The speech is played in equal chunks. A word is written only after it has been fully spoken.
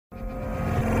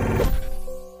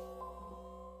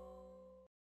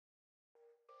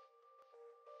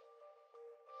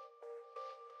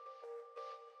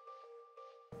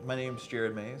My name's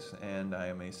Jared Mays, and I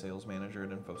am a sales manager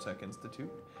at InfoSec Institute.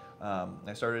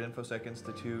 I started InfoSec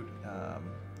Institute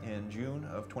in June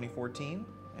of 2014,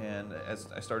 and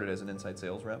I started as an inside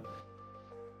sales rep.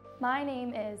 My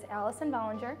name is Allison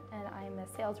Bollinger, and I am a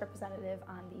sales representative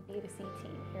on the B2C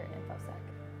team here at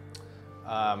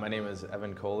InfoSec. My name is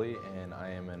Evan Coley, and I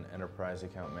am an enterprise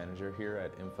account manager here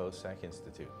at InfoSec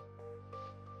Institute.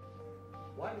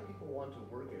 Why do people want to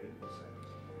work at InfoSec?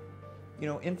 You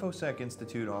know, InfoSec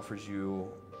Institute offers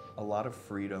you a lot of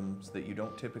freedoms that you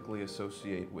don't typically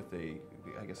associate with a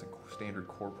standard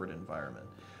corporate environment.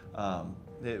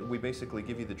 We basically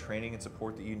give you the training and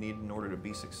support that you need in order to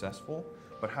be successful,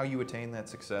 but how you attain that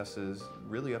success is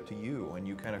really up to you, and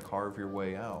you kind of carve your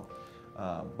way out.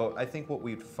 But I think what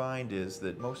we'd find is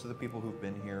that most of the people who've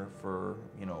been here for,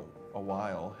 a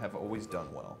while have always done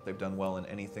well. They've done well in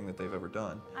anything that they've ever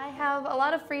done. I have a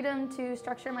lot of freedom to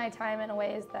structure my time in a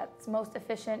way that's most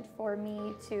efficient for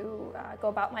me to go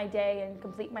about my day and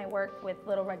complete my work with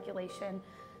little regulation.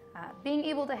 Being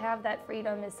able to have that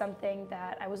freedom is something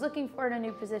that I was looking for in a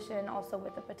new position, also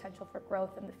with the potential for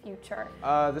growth in the future.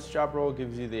 This job role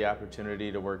gives you the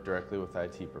opportunity to work directly with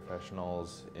IT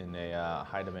professionals in a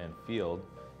high-demand field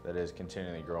that is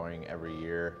continually growing every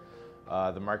year.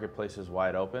 The marketplace is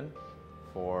wide open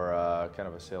for kind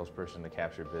of a salesperson to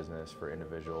capture business for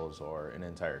individuals or an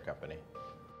entire company.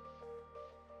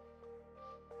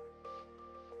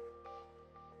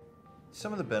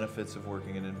 Some of the benefits of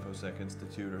working at InfoSec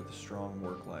Institute are the strong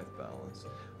work-life balance.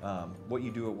 What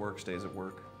you do at work stays at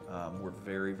work. We're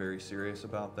very, very serious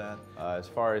about that. As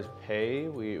far as pay,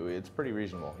 it's pretty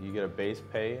reasonable. You get a base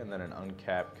pay and then an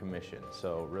uncapped commission.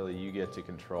 So really you get to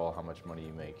control how much money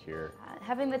you make here.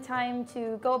 Having the time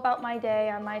to go about my day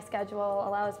on my schedule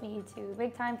allows me to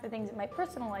make time for things in my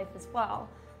personal life as well.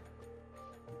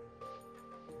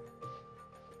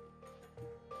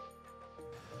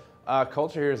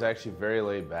 Culture here is actually very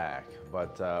laid back,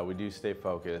 but we do stay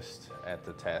focused at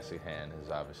the task at hand,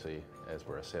 obviously as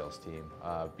we're a sales team.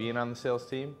 Being on the sales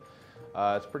team,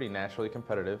 it's pretty naturally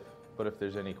competitive, but if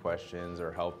there's any questions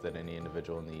or help that any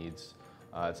individual needs,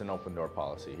 it's an open door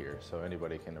policy here, so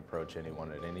anybody can approach anyone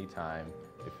at any time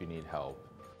if you need help.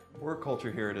 Work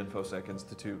culture here at InfoSec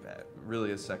Institute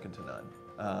really is second to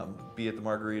none. Be it the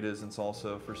margaritas and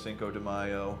salsa for Cinco de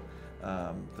Mayo,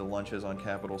 the lunches on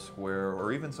Capitol Square,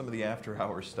 or even some of the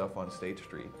after-hours stuff on State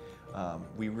Street.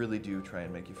 We really do try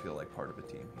and make you feel like part of a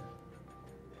team here.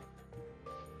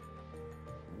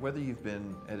 Whether you've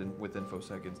been with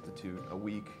InfoSec Institute a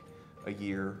week, a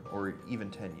year, or even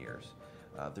 10 years,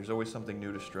 there's always something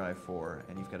new to strive for,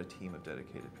 and you've got a team of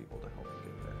dedicated people to help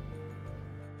you get there.